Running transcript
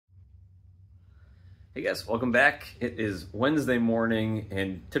Hey guys, welcome back. It is Wednesday morning,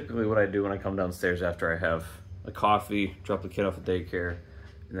 and typically what I do when I come downstairs after I have a coffee, drop the kid off at daycare,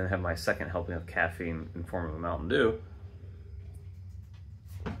 and then have my second helping of caffeine in form of a Mountain Dew,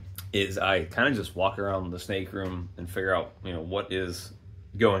 is I kind of just walk around the snake room and figure out, what is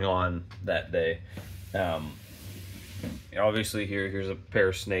going on that day. Obviously here's a pair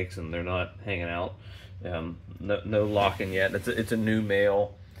of snakes and they're not hanging out. No locking yet. It's a new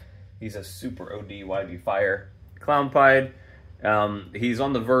male. He's a super OD YB fire clown pied. He's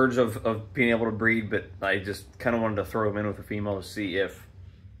on the verge of being able to breed, but I just kind of wanted to throw him in with a female to see if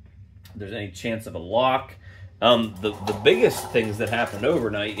there's any chance of a lock. The biggest things that happened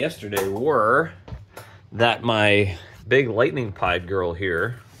overnight yesterday were that my big lightning pied girl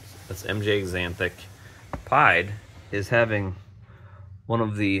here, that's MJ Xanthic pied, is having one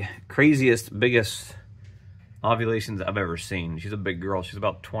of the craziest, biggest ovulations I've ever seen. She's a big girl. She's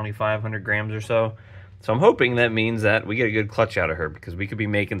about 2,500 grams or so. So I'm hoping that means that we get a good clutch out of her, because we could be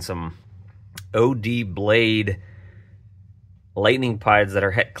making some OD blade lightning pieds that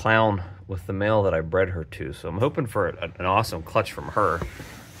are het clown with the male that I bred her to. So I'm hoping for an awesome clutch from her.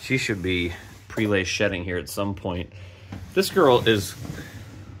 She should be prelay shedding here at some point. This girl is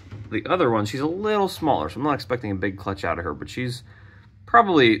the other one. She's a little smaller, so I'm not expecting a big clutch out of her, but she's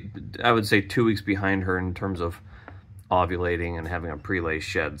probably, I would say, 2 weeks behind her in terms of ovulating and having a prelay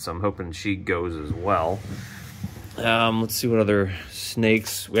shed. So I'm hoping she goes as well. Let's see what other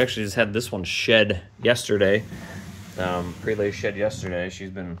snakes. We actually just had this one shed yesterday. Prelay shed yesterday.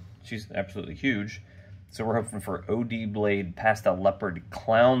 She's absolutely huge. So we're hoping for OD blade pastel leopard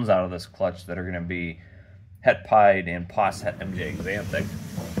clowns out of this clutch that are going to be het pied and pos het MJ Xanthic.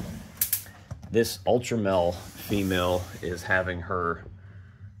 This ultramel female is having her,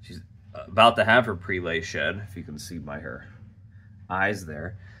 she's about to have her prelay shed, if you can see by her eyes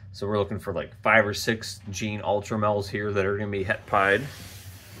there. So we're looking for like 5 or 6 gene ultramels here that are going to be het pied.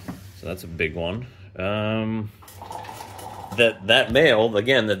 So that's a big one. That male,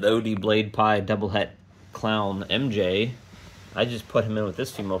 again, the OD blade pie double het clown MJ, I just put him in with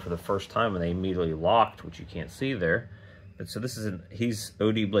this female for the first time and they immediately locked, which you can't see there. But so this is he's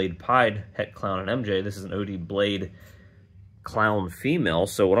OD blade pied het clown and MJ. This is an OD blade clown female.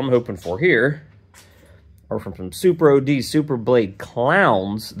 So what I'm hoping for here are from some super OD super blade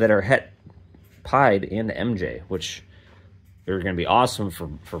clowns that are het pied into MJ, which are going to be awesome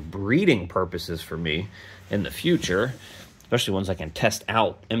for breeding purposes for me in the future, especially ones I can test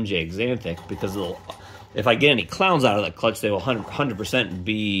out MJ Xanthic, because if I get any clowns out of that clutch, they will 100%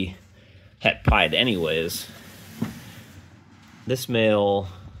 be het pied anyways. This male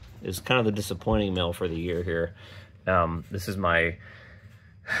is kind of the disappointing male for the year here. This is my,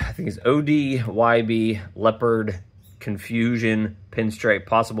 I think it's OD YB leopard confusion pinstripe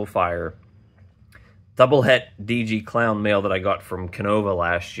possible fire double het DG clown male that I got from Canova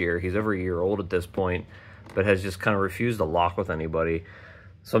last year. He's over a year old at this point, but has just kind of refused to lock with anybody.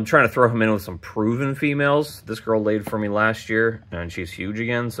 So I'm trying to throw him in with some proven females. This girl laid for me last year, and she's huge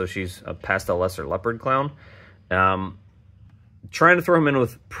again, so she's a pastel lesser leopard clown. Trying to throw him in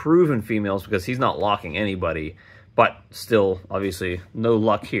with proven females because he's not locking anybody, but still, obviously, no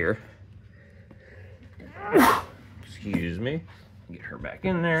luck here. Excuse me. Get her back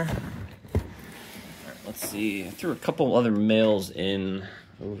in there. All right, let's see. I threw a couple other males in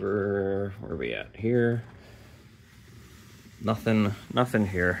over, where are we at? Here. Nothing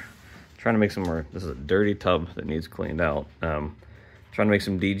here. Trying to make some more. This is a dirty tub that needs cleaned out. Trying to make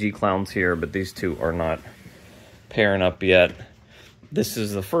some DG clowns here, but these two are not pairing up yet. This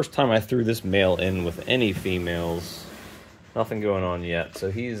is the first time I threw this male in with any females. Nothing going on yet. So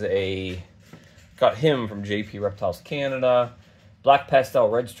he's got him from JP Reptiles Canada. Black pastel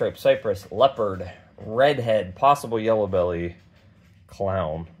red stripe cypress leopard redhead possible yellow belly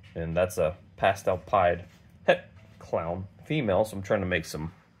clown, and that's a pastel pied het clown female. So I'm trying to make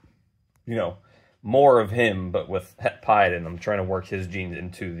some, more of him, but with het pied, and I'm trying to work his genes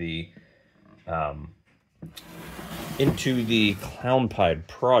into the clown pied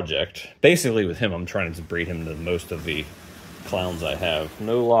project. Basically with him, I'm trying to breed him to most of the clowns I have.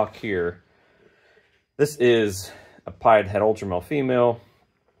 No lock here. This is a pied het ultramel female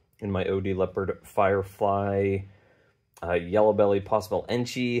in my OD leopard firefly yellow belly possible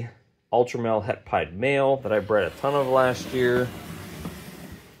enchi ultramel het pied male that I bred a ton of last year.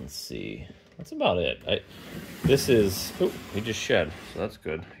 Let's see. That's about it. This is, oh, he just shed, so that's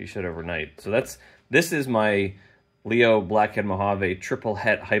good. He shed overnight. So this is my Leo Blackhead Mojave triple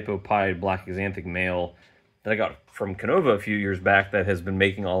het hypopied black Xanthic male that I got from Canova a few years back that has been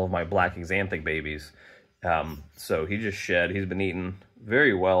making all of my black Xanthic babies. So he just shed. He's been eating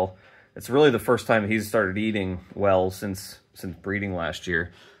very well. it's really the first time he's started eating well since breeding last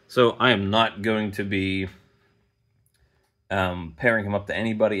year. So I am not going to be pairing him up to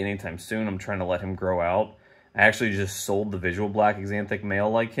anybody anytime soon. I'm trying to let him grow out. I actually just sold the visual black axanthic male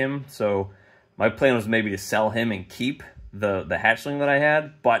like him, so my plan was maybe to sell him and keep the hatchling that I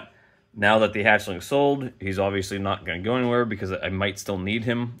had, but now that the hatchling's sold, he's obviously not going to go anywhere because I might still need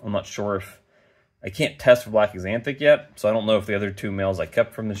him. I'm not sure if... I can't test for black axanthic yet, so I don't know if the other 2 males I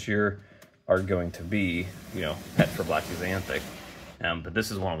kept from this year are going to be, you know, pet for black axanthic. But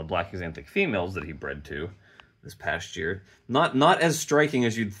this is one of the black axanthic females that he bred to this past year. Not as striking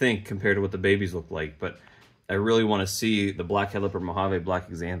as you'd think compared to what the babies look like, but I really want to see the black head leopard Mojave black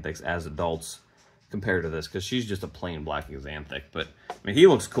axanthics as adults compared to this, because she's just a plain black axanthic. But I mean, he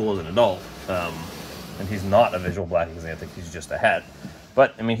looks cool as an adult, and he's not a visual black axanthic, he's just a het.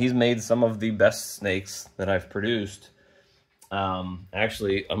 But I mean, he's made some of the best snakes that I've produced.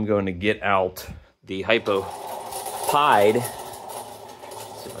 Actually, I'm going to get out the hypo pied.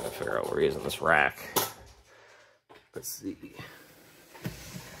 Let's see if I can figure out where he is in this rack. Let's see.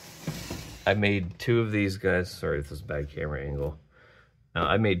 I made 2 of these guys. Sorry, this is a bad camera angle.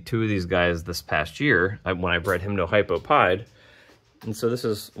 I made 2 of these guys this past year when I bred him to hypo pied. And so this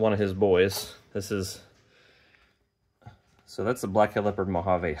is one of his boys. So that's the black head leopard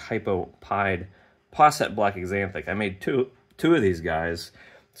Mojave hypo pied posset black axanthic. I made two of these guys.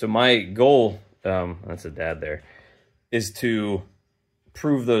 So my goal, that's a dad there, is to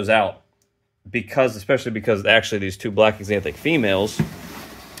prove those out, especially because actually these 2 black axanthic females,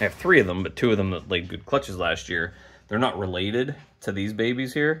 I have 3 of them, but 2 of them that laid good clutches last year, they're not related to these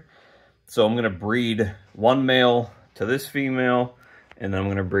babies here. So I'm going to breed 1 male to this female, and then I'm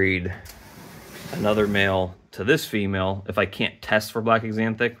going to breed another male to this female if I can't test for black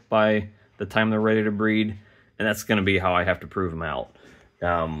axanthic by the time they're ready to breed. And that's going to be how I have to prove them out.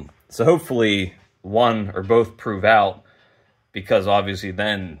 So hopefully one or both prove out, because obviously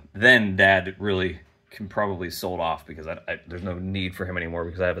then dad really can probably sold off, because there's no need for him anymore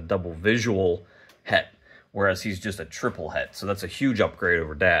because I have a double visual het, whereas he's just a triple het. So that's a huge upgrade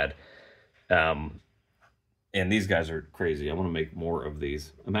over dad. And these guys are crazy. I want to make more of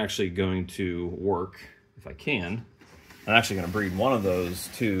these. I'm actually going to work, if I can, I'm actually going to breed one of those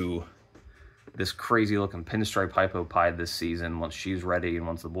to this crazy looking pinstripe hypo pied this season once she's ready and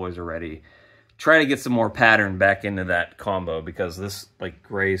once the boys are ready. Try to get some more pattern back into that combo, because this like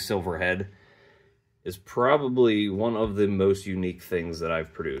gray silver head is probably one of the most unique things that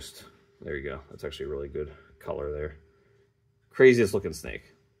I've produced. There you go. That's actually a really good color there. Craziest looking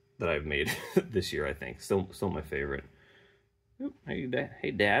snake that I've made this year, I think. Still my favorite. Oop,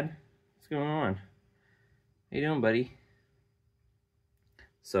 hey, Dad. What's going on? How you doing, buddy?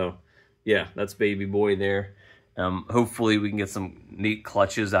 So, yeah, that's baby boy there. Hopefully we can get some neat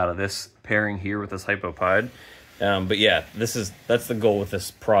clutches out of this pairing here with this hypo pied. But yeah, that's the goal with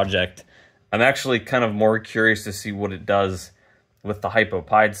this project. I'm actually kind of more curious to see what it does with the hypo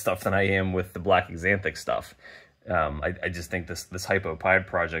pied stuff than I am with the black axanthic stuff. I just think this hypo pied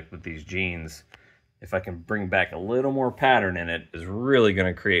project with these genes, if I can bring back a little more pattern in it, is really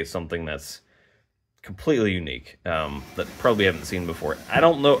going to create something that's completely unique, that probably haven't seen before. I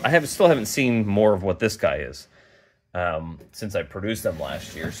don't know. Still haven't seen more of what this guy is since I produced them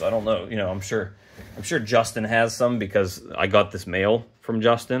last year. So I don't know. You know, I'm sure Justin has some, because I got this male from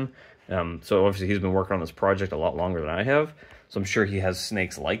Justin. So obviously he's been working on this project a lot longer than I have. So I'm sure he has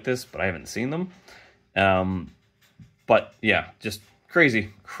snakes like this, but I haven't seen them. But yeah, just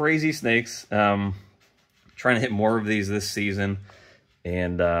crazy snakes. Trying to hit more of these this season,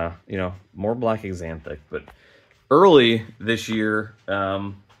 and you know, more black axanthic. But early this year,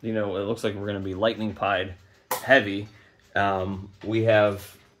 you know, it looks like we're going to be lightning pied heavy. We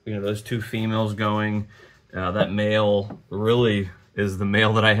have, you know, those 2 females going. That male really is the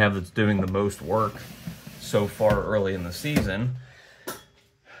male that I have that's doing the most work so far early in the season.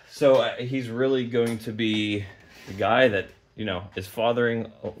 So he's really going to be the guy that, you know, is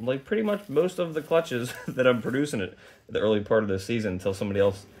fathering like pretty much most of the clutches that I'm producing at the early part of the season until somebody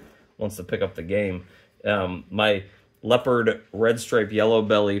else wants to pick up the game. My leopard red stripe yellow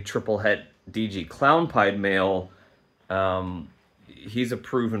belly triple het DG clown pied male, he's a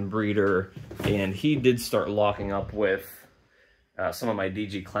proven breeder, and he did start locking up with some of my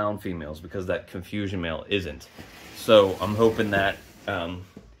DG clown females, because that confusion male isn't. So I'm hoping that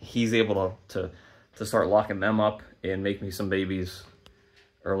he's able to start locking them up and make me some babies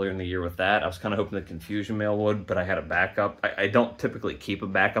earlier in the year with that. I was kind of hoping the confusion male would, but I had a backup. I don't typically keep a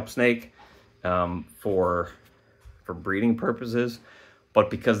backup snake for breeding purposes,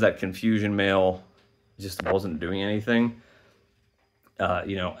 but because that confusion male just wasn't doing anything,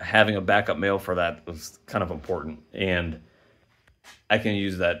 you know, having a backup male for that was kind of important. And I can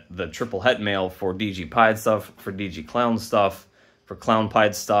use the triple het male for DG Pied stuff, for DG Clown stuff, for Clown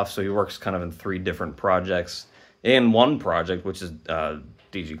Pied stuff. So he works kind of in 3 different projects. And one project, which is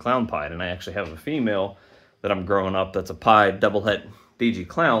DG Clown Pied. And I actually have a female that I'm growing up that's a Pied double het DG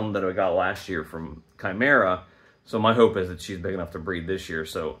Clown that I got last year from Chimera. So my hope is that she's big enough to breed this year.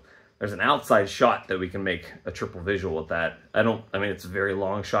 So there's an outside shot that we can make a triple visual with that. I mean, it's a very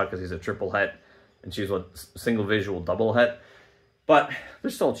long shot because he's a triple het and she's a single visual double het. But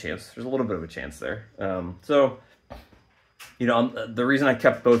there's still a chance. There's a little bit of a chance there. So, you know, the reason I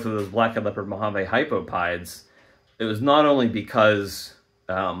kept both of those black-eyed leopard Mojave hypopides, it was not only because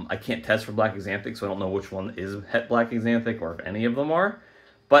I can't test for black axanthic, so I don't know which one is het black axanthic or if any of them are,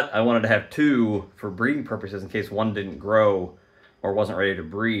 but I wanted to have 2 for breeding purposes in case one didn't grow or wasn't ready to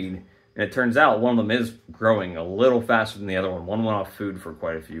breed. And it turns out one of them is growing a little faster than the other one. One went off food for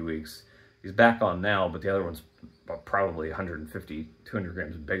quite a few weeks. He's back on now, but the other one's probably 150, 200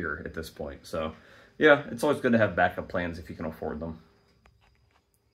 grams bigger at this point. So, yeah, it's always good to have backup plans if you can afford them.